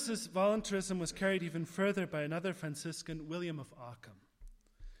 Scotus's voluntarism was carried even further by another Franciscan, William of Ockham.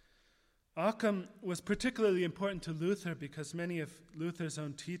 Ockham was particularly important to Luther because many of Luther's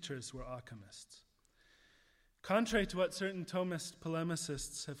own teachers were Occamists. Contrary to what certain Thomist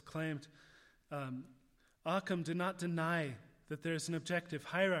polemicists have claimed, Ockham did not deny that there is an objective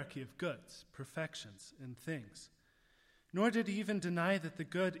hierarchy of goods, perfections, in things. Nor did he even deny that the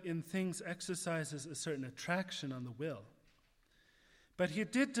good in things exercises a certain attraction on the will. But he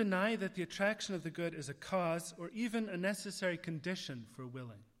did deny that the attraction of the good is a cause or even a necessary condition for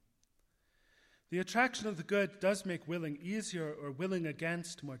willing. The attraction of the good does make willing easier or willing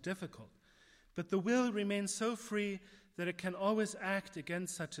against more difficult, but the will remains so free that it can always act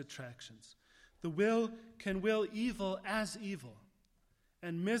against such attractions. The will can will evil as evil,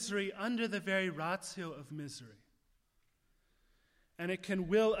 and misery under the very ratio of misery. And it can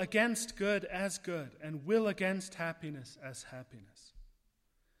will against good as good, and will against happiness as happiness.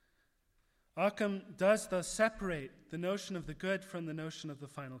 Ockham does thus separate the notion of the good from the notion of the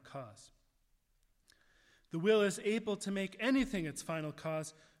final cause. The will is able to make anything its final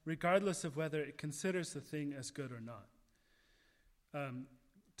cause, regardless of whether it considers the thing as good or not.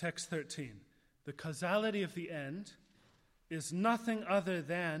 Text 13. The causality of the end is nothing other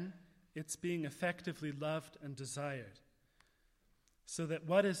than its being effectively loved and desired, so that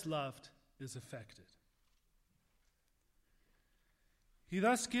what is loved is affected. He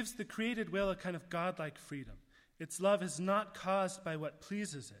thus gives the created will a kind of godlike freedom. Its love is not caused by what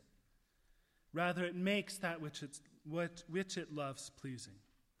pleases it. Rather, it makes that which it loves pleasing.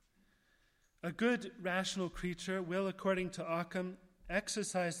 A good, rational creature will, according to Ockham,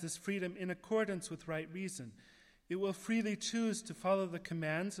 exercise this freedom in accordance with right reason. It will freely choose to follow the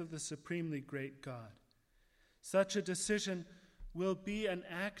commands of the supremely great God. Such a decision will be an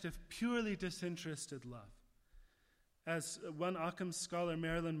act of purely disinterested love. As one Occam scholar,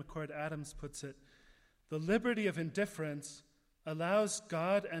 Marilyn McCord Adams, puts it, the liberty of indifference allows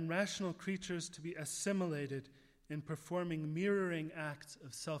God and rational creatures to be assimilated in performing mirroring acts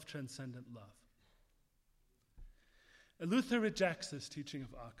of self-transcendent love. Luther rejects this teaching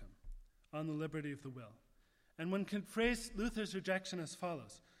of Occam on the liberty of the will. And one can phrase Luther's rejection as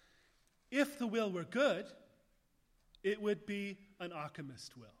follows. If the will were good, it would be an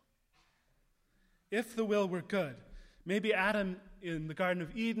Occamist will. If the will were good, maybe Adam in the Garden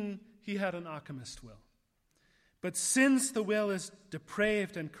of Eden, he had an Occamist will. But since the will is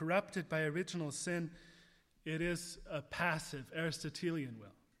depraved and corrupted by original sin, it is a passive Aristotelian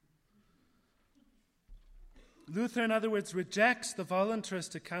will. Luther, in other words, rejects the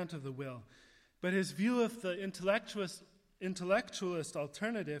voluntarist account of the will, but his view of the intellectualist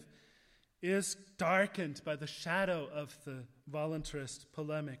alternative is darkened by the shadow of the voluntarist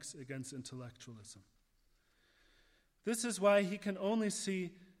polemics against intellectualism. This is why he can only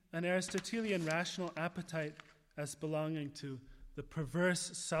see an Aristotelian rational appetite as belonging to the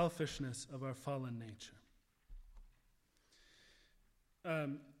perverse selfishness of our fallen nature.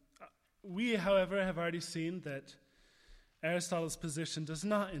 We, however, have already seen that Aristotle's position does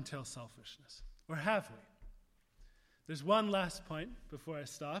not entail selfishness, or have we? There's one last point before I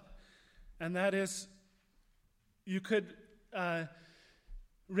stop, and that is you could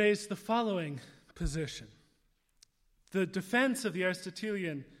raise the following position. The defense of the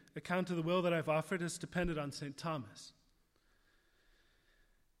Aristotelian account of the will that I've offered is dependent on St. Thomas.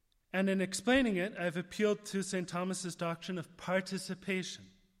 And in explaining it, I've appealed to St. Thomas's doctrine of participation,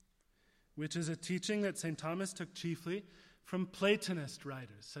 which is a teaching that St. Thomas took chiefly from Platonist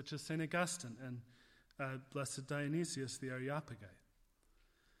writers, such as St. Augustine and Blessed Dionysius the Areopagite.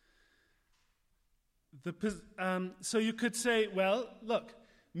 So you could say, well, look,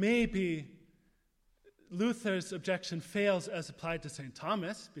 maybe Luther's objection fails as applied to St.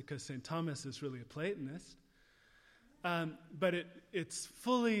 Thomas, because St. Thomas is really a Platonist, but it's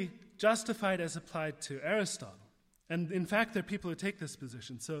fully justified as applied to Aristotle. And in fact, there are people who take this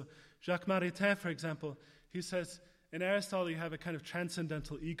position. So Jacques Maritain, for example, he says, in Aristotle you have a kind of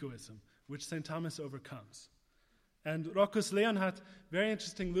transcendental egoism, which St. Thomas overcomes. And Rochus Leonhardt, very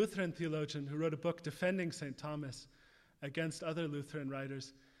interesting Lutheran theologian who wrote a book defending St. Thomas against other Lutheran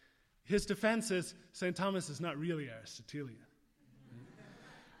writers, his defense is St. Thomas is not really Aristotelian.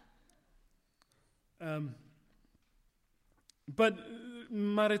 But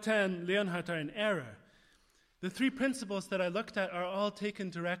Maritain and Leonhardt are in error. The three principles that I looked at are all taken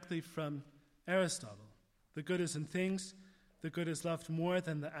directly from Aristotle. The good is in things, the good is loved more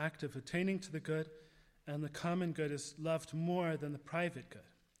than the act of attaining to the good, and the common good is loved more than the private good.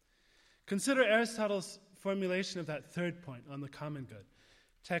 Consider Aristotle's formulation of that third point on the common good.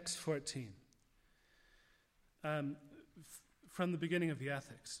 Text 14, from the beginning of the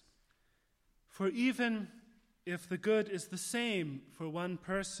Ethics. For even if the good is the same for one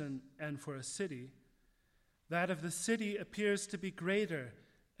person and for a city, that of the city appears to be greater,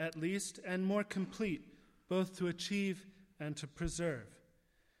 at least, and more complete, both to achieve and to preserve.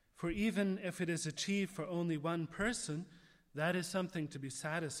 For even if it is achieved for only one person, that is something to be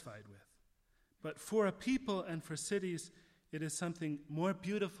satisfied with. But for a people and for cities, it is something more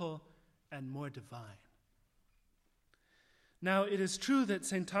beautiful and more divine. Now, it is true that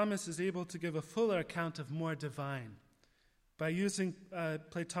St. Thomas is able to give a fuller account of more divine by using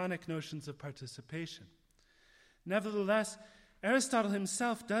Platonic notions of participation. Nevertheless, Aristotle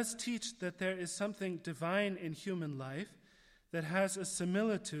himself does teach that there is something divine in human life that has a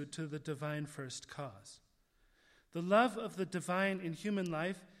similitude to the divine first cause. The love of the divine in human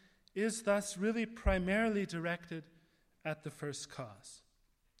life is thus really primarily directed at the first cause.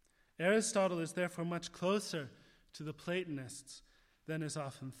 Aristotle is therefore much closer to the Platonists than is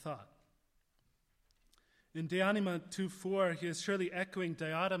often thought. In De Anima 2:4, he is surely echoing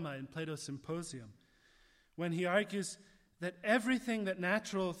Diotima in Plato's Symposium, when he argues that everything that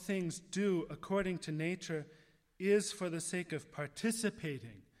natural things do according to nature is for the sake of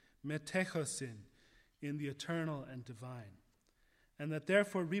participating, metechosin, in the eternal and divine, and that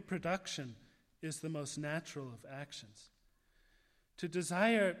therefore reproduction is the most natural of actions. To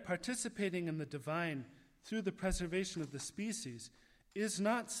desire participating in the divine through the preservation of the species is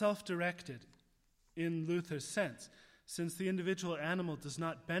not self-directed in Luther's sense, since the individual animal does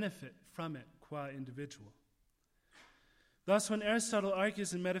not benefit from it qua individual. Thus, when Aristotle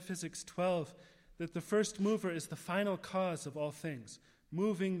argues in Metaphysics 12 that the first mover is the final cause of all things,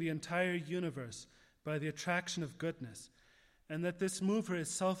 moving the entire universe by the attraction of goodness, and that this mover is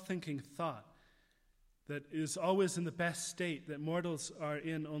self-thinking thought, that is always in the best state that mortals are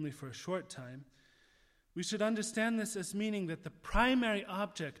in only for a short time, we should understand this as meaning that the primary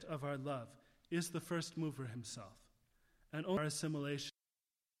object of our love is the first mover himself, and only our assimilation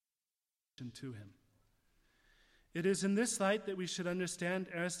to him. It is in this light that we should understand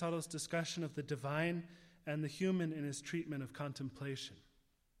Aristotle's discussion of the divine and the human in his treatment of contemplation.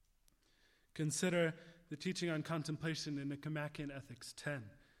 Consider the teaching on contemplation in Nicomachean Ethics 10,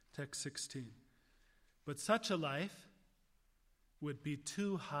 text 16. But such a life would be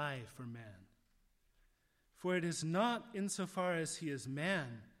too high for man. For it is not insofar as he is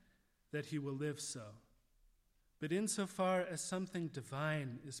man that he will live so, but insofar as something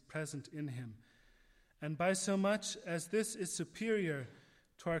divine is present in him, and by so much as this is superior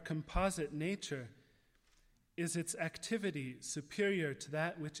to our composite nature, is its activity superior to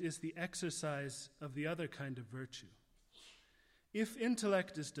that which is the exercise of the other kind of virtue. If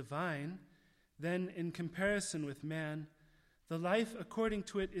intellect is divine, then in comparison with man, the life according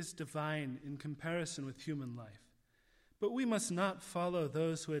to it is divine in comparison with human life. But we must not follow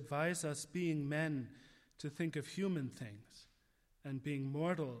those who advise us, being men, to think of human things, and being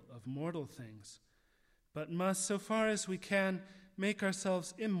mortal of mortal things, but must, so far as we can, make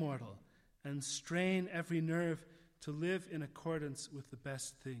ourselves immortal and strain every nerve to live in accordance with the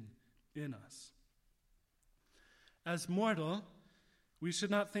best thing in us. As mortal, we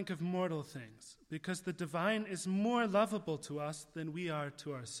should not think of mortal things, because the divine is more lovable to us than we are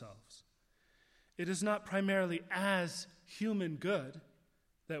to ourselves. It is not primarily as human good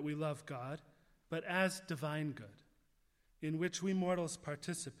that we love God, but as divine good, in which we mortals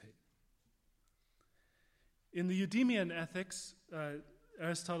participate. In the Eudemian Ethics,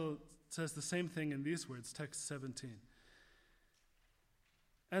 Aristotle says the same thing in these words, text 17.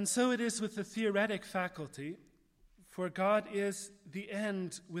 And so it is with the theoretic faculty, for God is the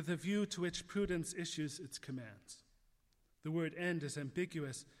end with a view to which prudence issues its commands. The word end is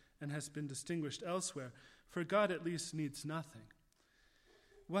ambiguous and has been distinguished elsewhere, for God at least needs nothing.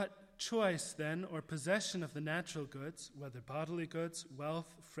 What choice, then, or possession of the natural goods, whether bodily goods,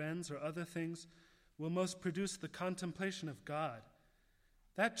 wealth, friends, or other things, will most produce the contemplation of God?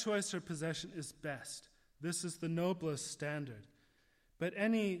 That choice or possession is best. This is the noblest standard. But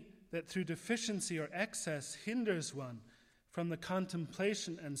any that through deficiency or excess hinders one from the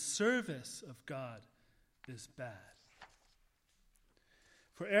contemplation and service of God is bad.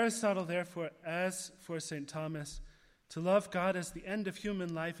 For Aristotle, therefore, as for St. Thomas, to love God as the end of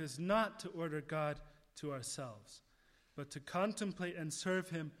human life is not to order God to ourselves, but to contemplate and serve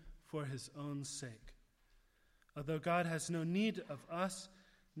him for his own sake. Although God has no need of us,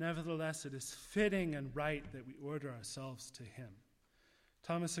 nevertheless it is fitting and right that we order ourselves to him.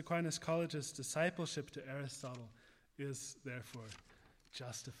 Thomas Aquinas College's discipleship to Aristotle is therefore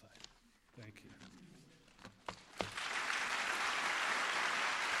justified. Thank you.